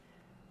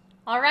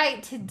All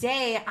right,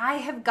 today I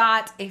have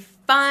got a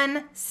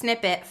fun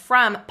snippet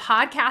from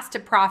Podcast to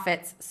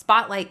Profits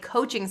Spotlight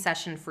Coaching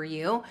Session for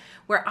you,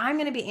 where I'm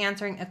going to be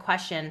answering a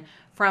question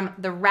from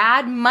the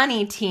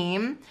RadMoney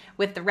team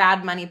with the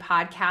RadMoney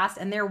podcast,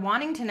 and they're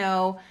wanting to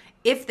know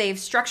if they've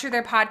structured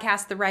their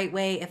podcast the right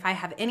way, if I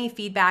have any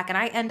feedback, and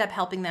I end up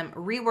helping them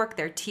rework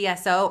their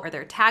TSO or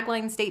their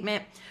tagline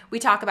statement. We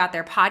talk about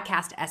their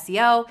podcast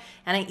SEO,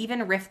 and I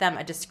even riff them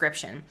a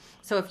description.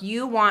 So if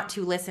you want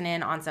to listen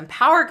in on some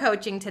power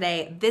coaching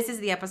today, this is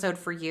the episode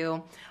for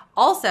you.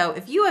 Also,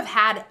 if you have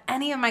had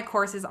any of my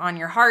courses on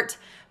your heart,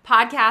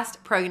 Podcast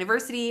Pro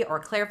University or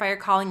Clarify Your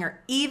Calling, or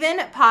even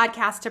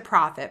Podcast to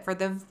Profit for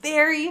the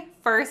very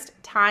first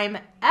time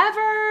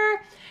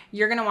ever,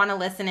 you're going to want to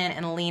listen in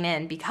and lean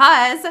in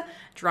because,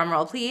 drum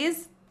roll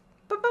please,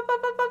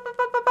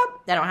 I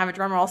don't have a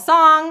drum roll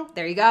song.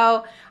 There you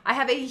go. I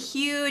have a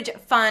huge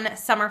fun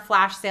summer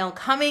flash sale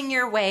coming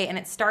your way, and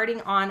it's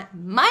starting on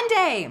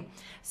Monday.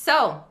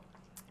 So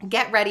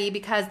get ready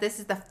because this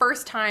is the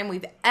first time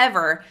we've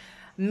ever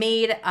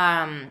made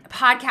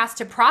Podcast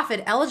to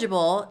Profit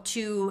eligible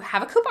to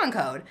have a coupon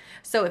code.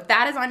 So if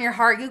that is on your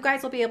heart, you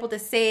guys will be able to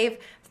save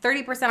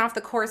 30% off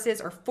the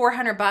courses or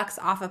 $400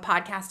 off of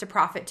Podcast to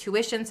Profit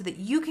tuition so that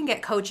you can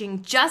get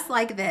coaching just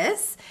like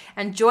this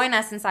and join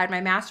us inside my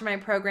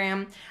mastermind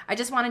program. I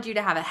just wanted you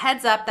to have a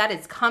heads up that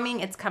it's coming.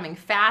 It's coming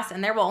fast,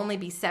 and there will only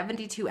be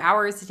 72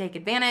 hours to take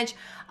advantage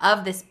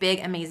of this big,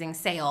 amazing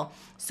sale.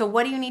 So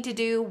what do you need to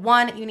do?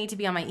 One, you need to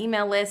be on my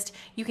email list.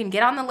 You can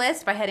get on the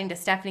list by heading to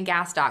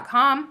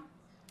stephaniegass.com.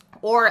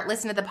 or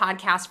listen to the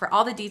podcast for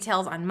all the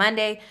details on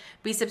Monday.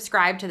 Be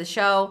subscribed to the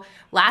show.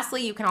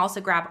 Lastly, you can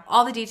also grab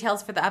all the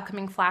details for the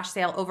upcoming flash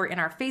sale over in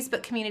our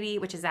Facebook community,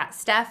 which is at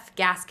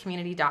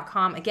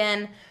stephgasscommunity.com.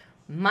 Again,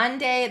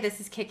 Monday, this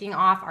is kicking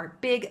off our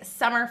big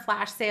summer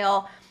flash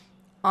sale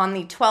on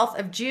the 12th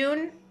of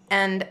June,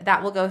 and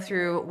that will go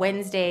through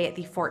Wednesday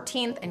the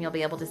 14th, and you'll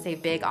be able to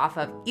save big off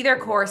of either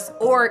course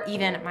or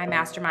even my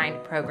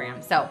mastermind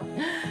program. So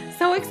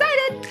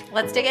excited.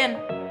 Let's dig in.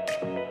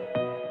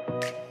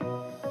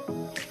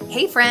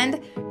 Hey friend,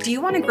 do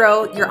you want to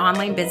grow your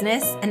online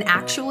business and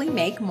actually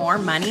make more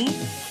money?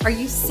 Are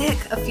you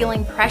sick of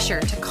feeling pressure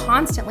to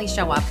constantly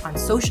show up on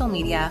social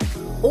media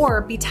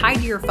or be tied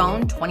to your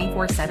phone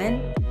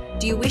 24/7?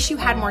 Do you wish you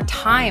had more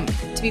time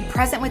to be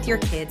present with your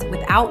kids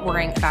without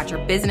worrying about your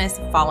business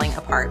falling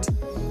apart?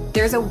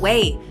 There's a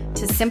way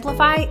to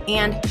simplify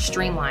and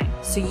streamline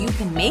so you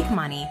can make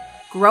money,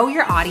 grow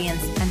your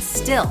audience, and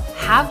still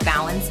have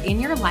balance in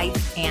your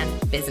life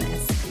and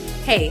business.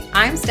 Hey,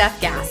 I'm Steph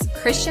Gass,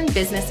 Christian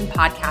business and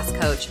podcast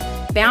coach,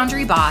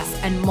 boundary boss,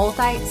 and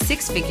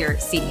multi-six-figure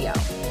CEO.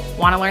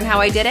 Want to learn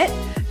how I did it?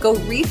 Go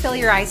refill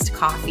your iced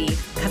coffee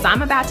because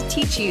I'm about to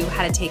teach you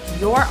how to take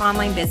your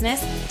online business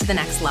to the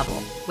next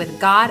level with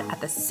God at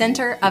the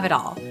center of it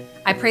all.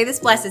 I pray this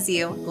blesses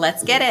you.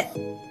 Let's get it.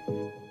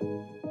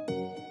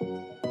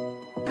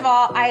 First of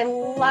all, I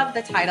love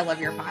the title of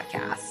your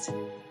podcast.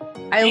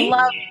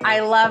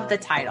 I love the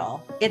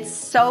title. It's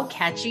so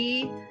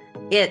catchy.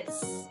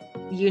 It's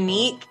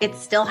unique. It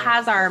still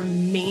has our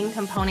main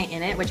component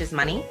in it, which is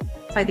money.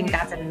 So I think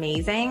that's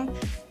amazing.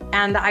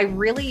 And I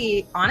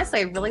really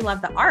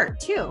love the art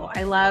too.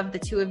 I love the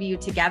two of you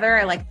together.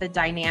 I like the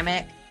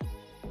dynamic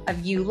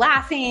of you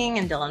laughing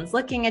and Dylan's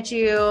looking at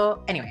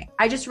you. Anyway,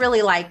 I just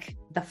really like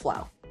the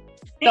flow.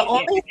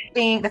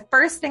 The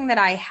first thing that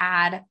I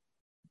had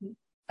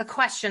a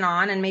question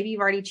on, and maybe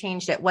you've already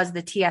changed it, was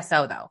the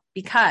TSO though,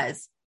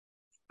 because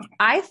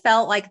I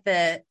felt like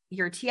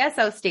your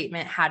TSO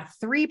statement had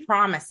 3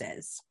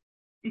 promises.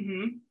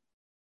 Mm-hmm.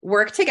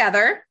 Work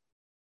together,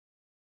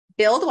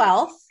 build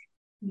wealth,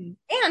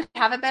 and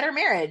have a better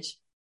marriage.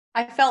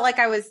 I felt like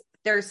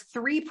there's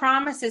 3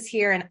 promises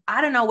here, and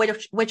I don't know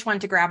which one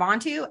to grab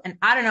onto, and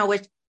I don't know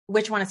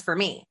which one is for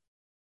me.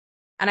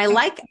 And I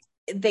like,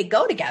 they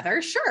go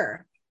together,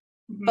 sure.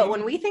 Mm-hmm. But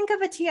when we think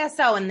of a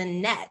TSO and the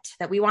net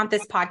that we want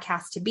this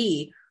podcast to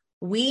be,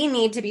 we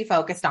need to be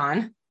focused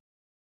on,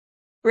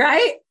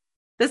 right?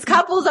 This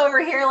couple's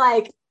over here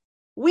like,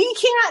 we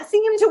can't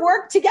seem to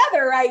work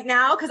together right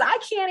now because I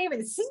can't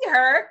even see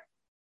her.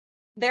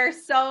 They're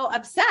so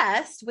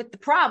obsessed with the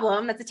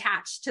problem that's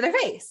attached to their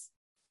face.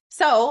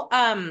 So,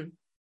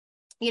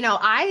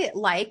 I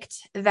liked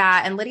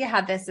that, and Lydia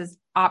had this as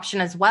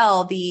option as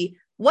well.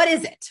 What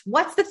is it?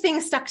 What's the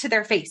thing stuck to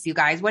their face, you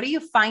guys? What are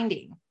you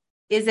finding?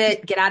 Is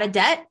it get out of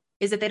debt?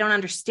 Is it they don't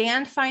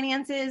understand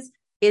finances?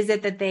 Is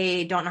it that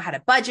they don't know how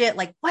to budget?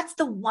 Like, what's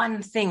the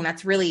one thing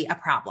that's really a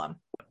problem?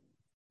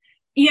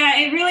 Yeah,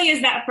 it really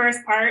is that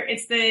first part.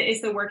 It's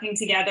the working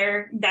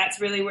together.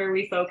 That's really where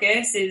we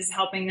focus, is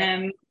helping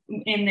them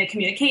in the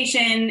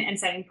communication and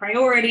setting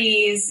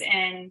priorities.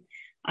 And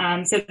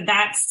so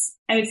I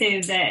would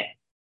say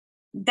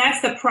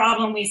that's the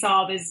problem we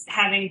solve, is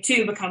having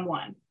 2 become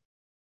 1.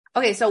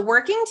 Okay, so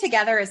working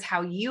together is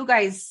how you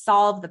guys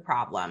solve the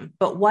problem,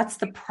 but what's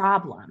the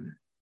problem?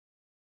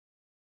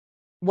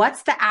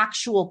 What's the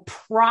actual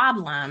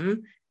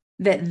problem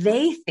that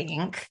they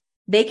think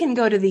they can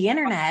go to the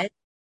internet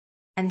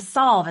and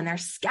solve, and they're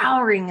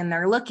scouring and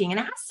they're looking, and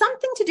it has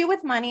something to do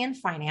with money and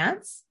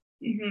finance.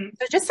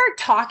 So just start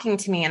talking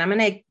to me, and I'm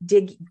going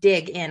to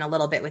dig in a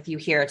little bit with you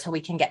here till we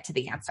can get to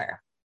the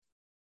answer.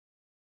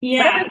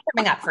 Yeah. What's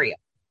coming up for you?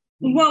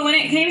 Well, when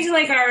it came to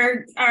like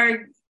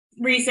our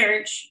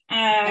research,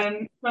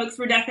 folks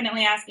were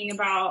definitely asking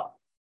about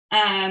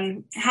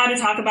how to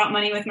talk about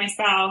money with my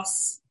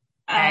spouse,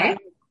 how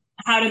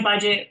to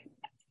budget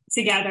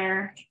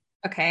together.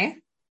 Okay.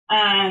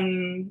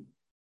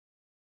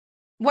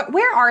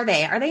 Where are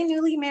they? Are they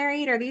newly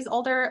married? Are these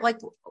older? Like,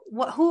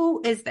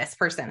 who is this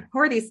person? Who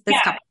are this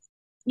couple?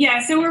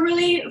 Yeah. So we're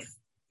really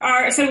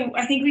so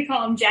I think we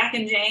call them Jack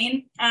and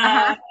Jane.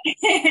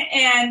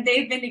 And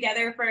they've been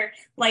together for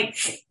like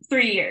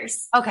 3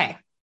 years. Okay,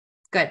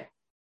 good.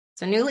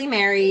 So newly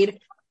married.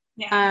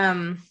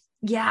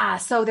 Yeah.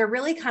 So they're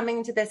really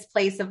coming to this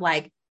place of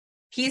like,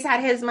 he's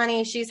had his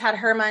money, she's had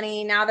her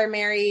money. Now they're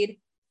married.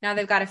 Now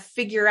they've got to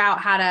figure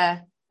out how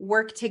to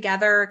work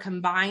together,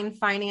 combine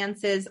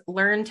finances,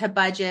 learn to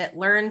budget,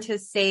 learn to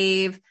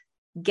save,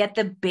 get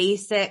the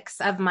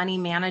basics of money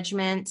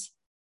management.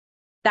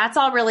 That's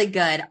all really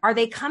good. Are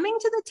they coming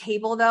to the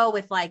table though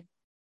with like,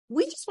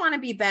 we just want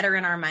to be better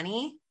in our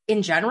money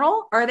in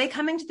general? Or are they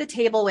coming to the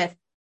table with,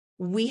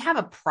 we have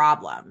a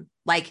problem,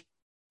 like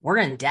we're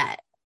in debt,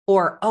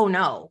 or, oh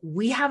no,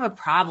 we have a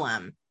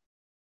problem.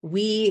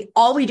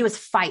 All we do is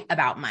fight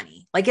about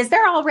money. Like, is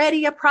there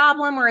already a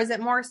problem, or is it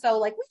more so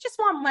like, we just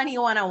want money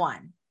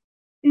 101?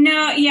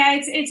 No, yeah,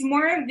 it's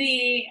more of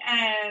the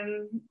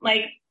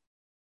like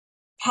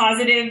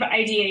positive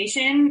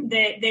ideation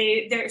that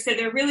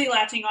they're really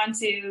latching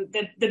onto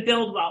the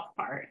build wealth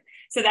part.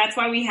 So that's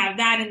why we have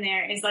that in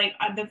there, is like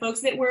the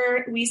folks that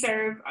we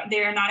serve,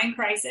 they are not in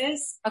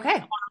crisis.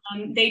 Okay.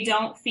 They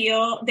don't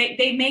feel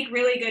they make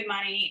really good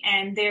money,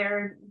 and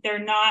they're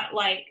not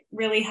like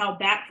really held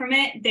back from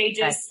it. They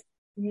just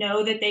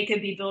know that they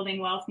could be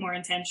building wealth more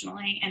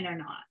intentionally, and they're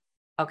not.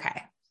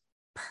 Okay.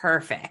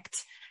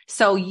 Perfect.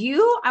 So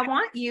I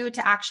want you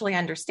to actually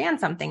understand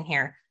something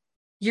here.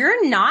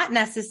 You're not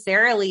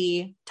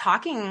necessarily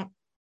talking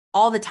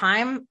all the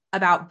time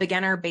about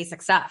beginner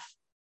basic stuff.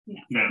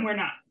 No, we're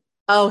not.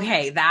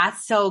 Okay,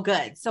 that's so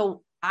good.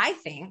 So I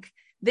think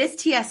this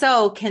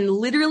TSO can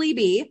literally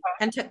be,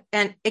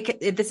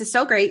 this is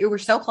so great. You were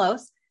so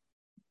close.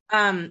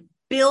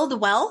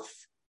 Build wealth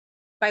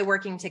by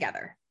working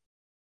together.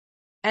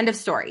 End of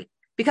story.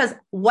 Because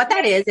what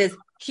that is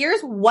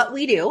here's what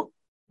we do.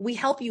 We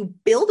help you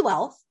build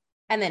wealth.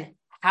 And then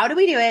how do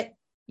we do it?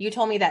 You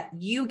told me that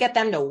you get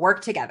them to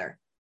work together.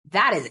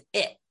 That is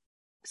it.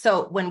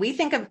 So when we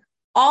think of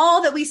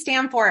all that we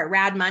stand for at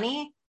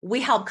RadMoney,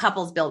 we help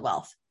couples build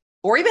wealth.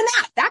 Or even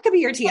that could be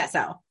your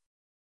TSO.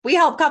 We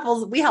help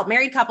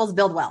married couples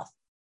build wealth.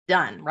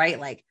 Done, right?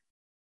 Like,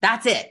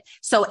 that's it.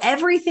 So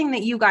everything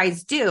that you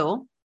guys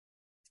do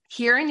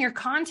here in your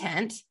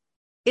content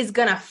is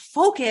going to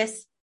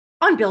focus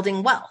on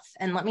building wealth.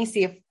 And let me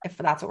see if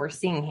that's what we're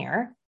seeing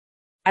here.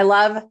 I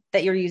love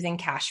that you're using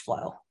cash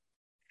flow.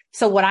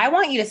 So what I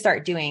want you to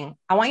start doing,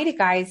 I want you to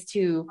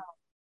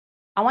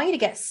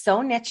get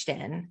so niched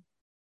in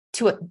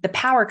to the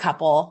power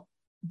couple.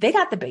 They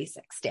got the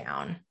basics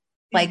down.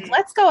 Like,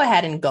 let's go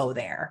ahead and go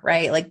there,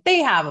 right? Like, they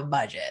have a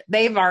budget.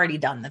 They've already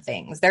done the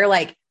things. They're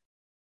like,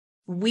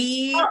 that's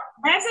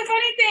the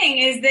funny thing,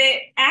 is that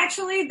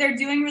actually they're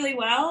doing really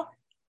well.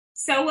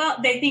 So well,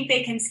 they think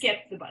they can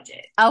skip the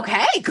budget.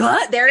 Okay,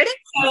 good. There it is.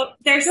 So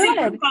they're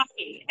super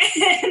cocky.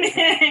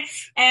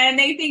 And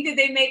they think that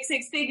they make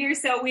 6 figures,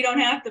 so we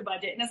don't have to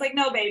budget. And it's like,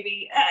 no,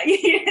 baby.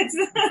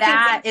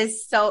 That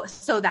is so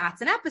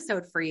that's an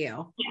episode for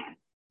you. Yeah.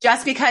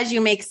 Just because you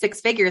make 6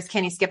 figures,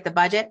 can you skip the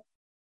budget?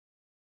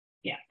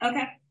 Yeah.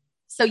 Okay.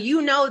 So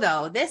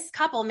though, this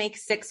couple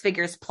makes 6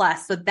 figures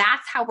plus. So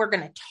that's how we're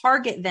going to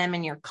target them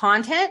in your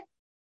content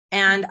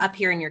and up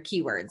here in your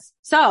keywords.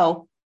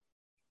 So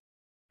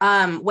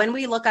when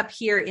we look up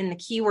here in the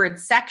keyword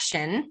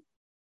section,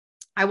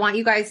 I want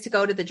you guys to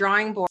go to the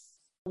drawing board,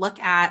 look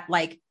at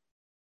like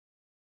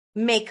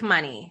make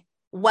money,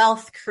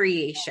 wealth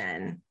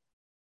creation,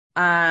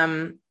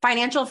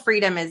 financial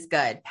freedom is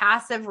good,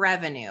 passive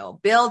revenue,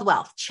 build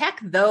wealth. Check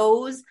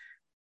those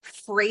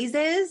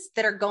phrases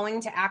that are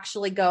going to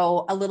actually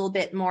go a little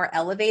bit more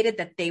elevated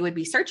that they would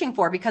be searching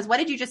for. Because what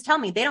did you just tell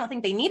me? They don't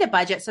think they need a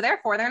budget. So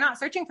therefore they're not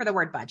searching for the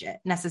word budget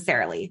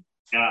necessarily.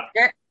 Yeah.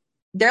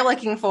 They're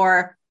looking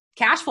for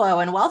cash flow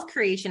and wealth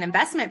creation,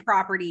 investment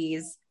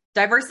properties,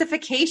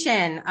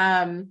 diversification,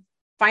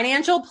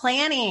 financial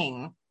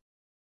planning.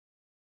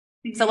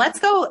 So let's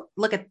go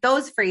look at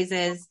those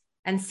phrases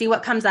and see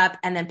what comes up,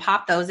 and then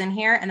pop those in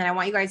here. And then I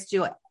want you guys to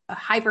do a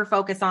hyper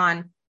focus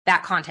on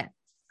that content.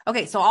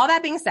 Okay. So all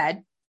that being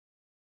said,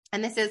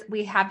 and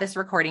we have this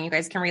recording, you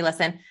guys can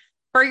re-listen.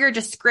 For your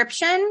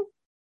description,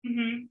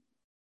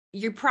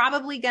 you're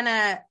probably going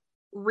to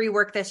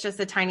rework this just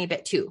a tiny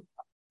bit too.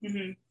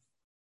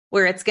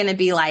 Where it's going to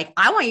be like,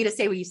 I want you to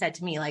say what you said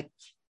to me, like,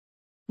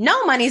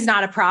 no, money's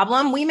not a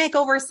problem. We make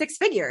over 6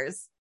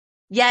 figures,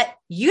 yet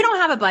you don't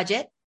have a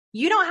budget.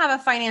 You don't have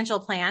a financial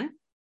plan.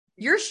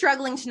 You're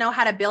struggling to know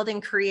how to build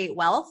and create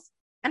wealth.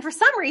 And for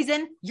some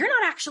reason, you're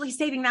not actually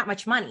saving that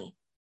much money.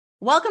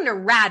 Welcome to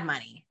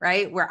RadMoney,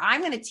 right? Where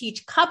I'm going to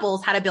teach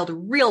couples how to build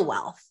real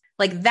wealth.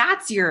 Like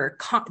that's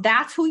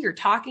who you're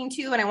talking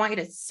to. And I want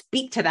you to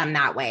speak to them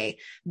that way.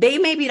 They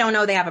maybe don't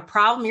know they have a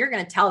problem. You're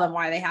going to tell them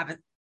why they have it.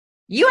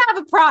 You have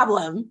a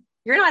problem.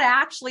 You're not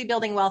actually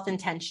building wealth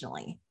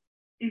intentionally.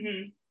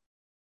 Mm-hmm.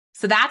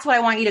 So that's what I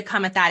want you to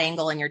come at that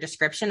angle in your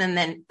description and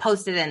then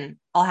post it and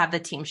I'll have the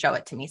team show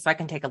it to me so I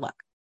can take a look.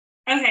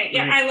 Okay.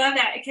 Yeah. I love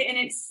that.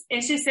 And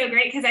it's just so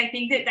great because I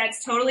think that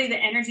that's totally the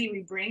energy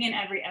we bring in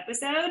every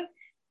episode,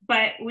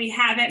 but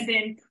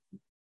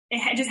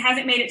it just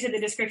hasn't made it to the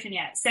description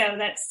yet. So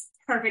that's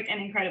perfect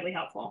and incredibly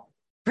helpful.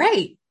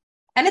 Great.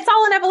 And it's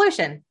all an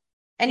evolution.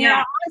 And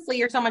honestly,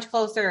 you're so much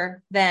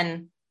closer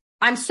than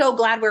I'm so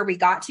glad where we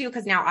got to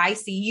because now I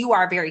see you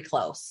are very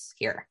close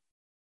here.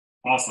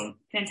 Awesome.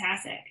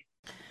 Fantastic.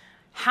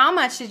 How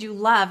much did you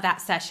love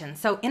that session?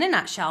 So in a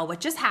nutshell, what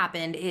just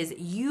happened is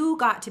you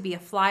got to be a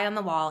fly on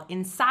the wall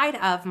inside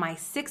of my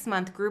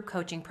 6-month group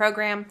coaching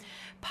program,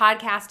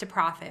 Podcast to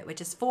Profit,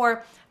 which is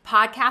for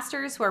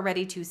podcasters who are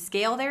ready to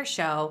scale their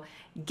show,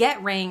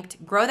 get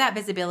ranked, grow that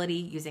visibility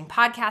using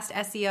podcast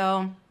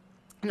SEO,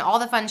 and all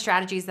the fun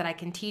strategies that I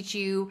can teach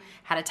you,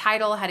 how to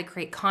title, how to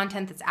create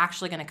content that's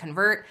actually going to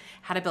convert,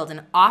 how to build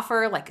an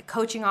offer like a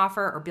coaching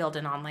offer or build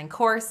an online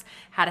course,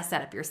 how to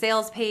set up your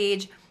sales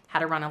page, how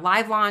to run a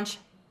live launch,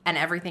 and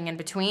everything in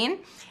between.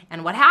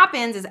 And what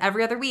happens is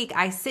every other week,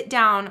 I sit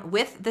down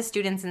with the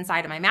students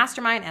inside of my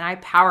mastermind and I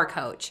power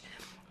coach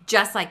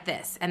just like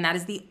this. And that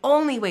is the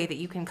only way that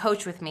you can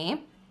coach with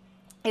me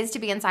is to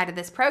be inside of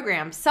this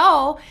program.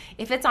 So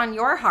if it's on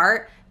your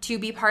heart to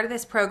be part of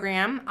this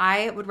program,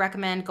 I would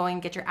recommend going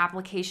and get your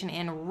application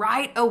in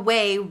right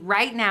away,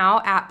 right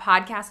now at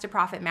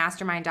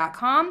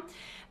podcasttoprofitmastermind.com.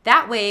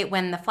 That way,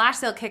 when the flash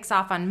sale kicks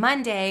off on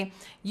Monday,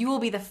 you will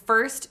be the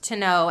first to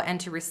know and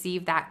to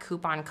receive that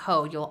coupon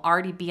code. You'll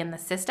already be in the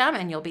system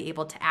and you'll be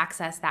able to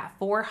access that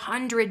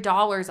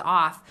 $400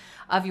 off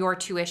of your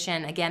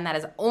tuition. Again, that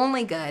is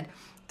only good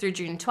through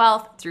June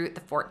 12th through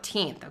the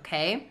 14th,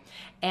 okay?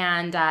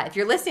 And if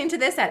you're listening to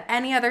this at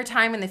any other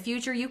time in the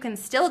future, you can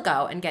still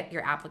go and get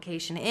your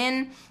application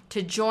in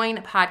to join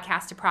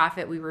Podcast to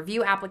Profit. We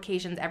review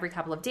applications every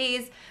couple of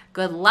days.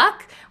 Good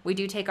luck. We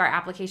do take our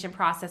application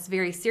process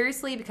very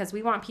seriously because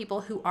we want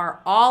people who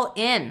are all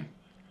in,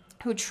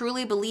 who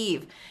truly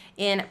believe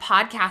in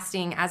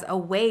podcasting as a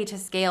way to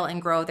scale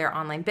and grow their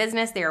online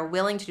business. They are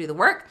willing to do the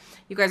work.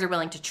 You guys are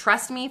willing to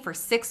trust me for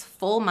 6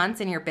 full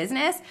months in your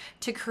business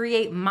to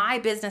create my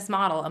business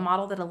model, a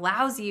model that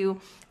allows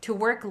you to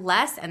work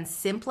less and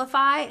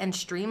simplify and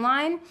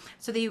streamline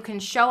so that you can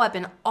show up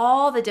in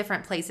all the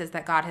different places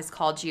that God has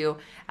called you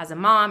as a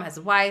mom, as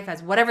a wife,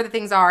 as whatever the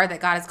things are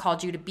that God has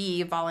called you to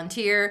be,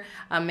 volunteer.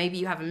 Maybe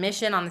you have a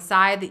mission on the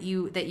side that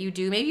you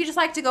do. Maybe you just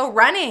like to go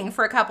running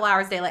for a couple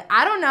hours a day. Like,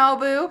 I don't know,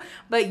 boo,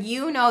 but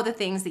you know the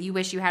things that you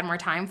wish you had more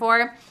time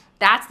for.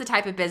 That's the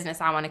type of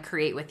business I want to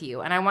create with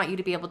you. And I want you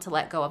to be able to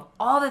let go of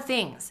all the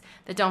things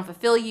that don't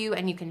fulfill you,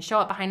 and you can show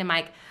up behind a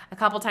mic a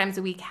couple times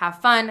a week, have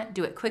fun,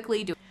 do it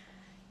quickly, do it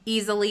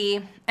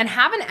easily, and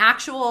have an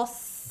actual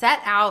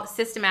set out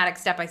systematic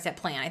step-by-step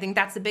plan. I think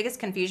that's the biggest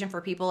confusion for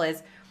people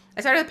is,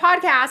 I started a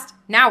podcast,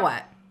 now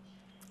what?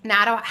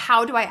 Now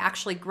how do I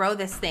actually grow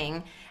this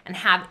thing and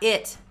have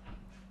it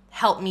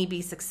help me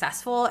be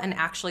successful and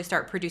actually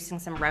start producing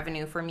some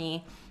revenue for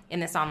me in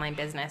this online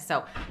business?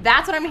 So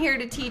that's what I'm here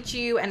to teach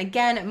you. And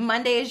again,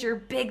 Monday is your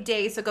big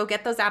day. So go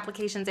get those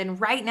applications in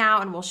right now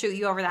and we'll shoot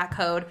you over that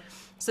code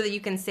so that you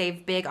can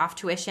save big off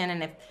tuition.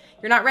 And if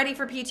you're not ready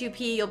for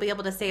P2P, you'll be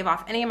able to save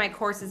off any of my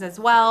courses as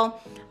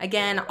well.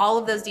 Again, all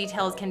of those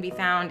details can be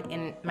found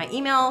in my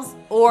emails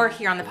or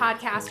here on the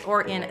podcast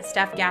or in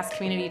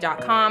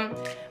stephgasscommunity.com,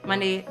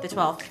 Monday the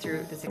 12th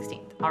through the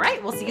 16th. All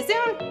right, we'll see you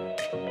soon.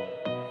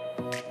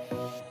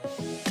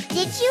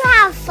 Did you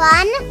have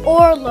fun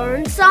or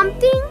learn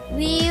something?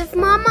 Leave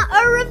Mama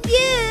a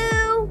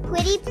review.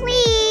 Pretty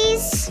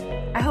please.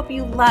 I hope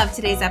you loved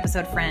today's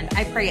episode, friend.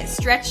 I pray it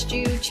stretched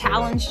you,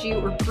 challenged you,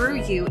 or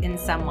grew you in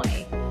some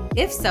way.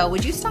 If so,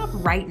 would you stop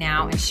right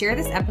now and share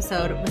this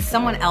episode with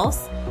someone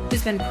else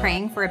who's been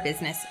praying for a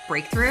business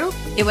breakthrough?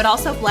 It would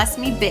also bless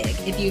me big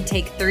if you'd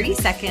take 30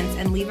 seconds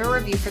and leave a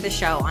review for the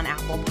show on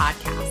Apple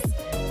Podcasts.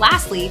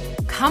 Lastly,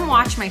 come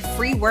watch my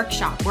free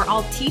workshop where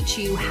I'll teach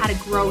you how to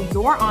grow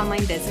your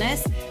online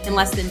business in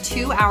less than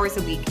 2 hours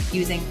a week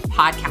using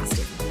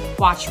podcasting.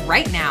 Watch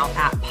right now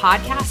at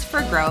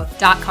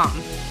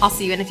podcastforgrowth.com. I'll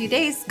see you in a few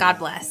days. God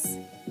bless.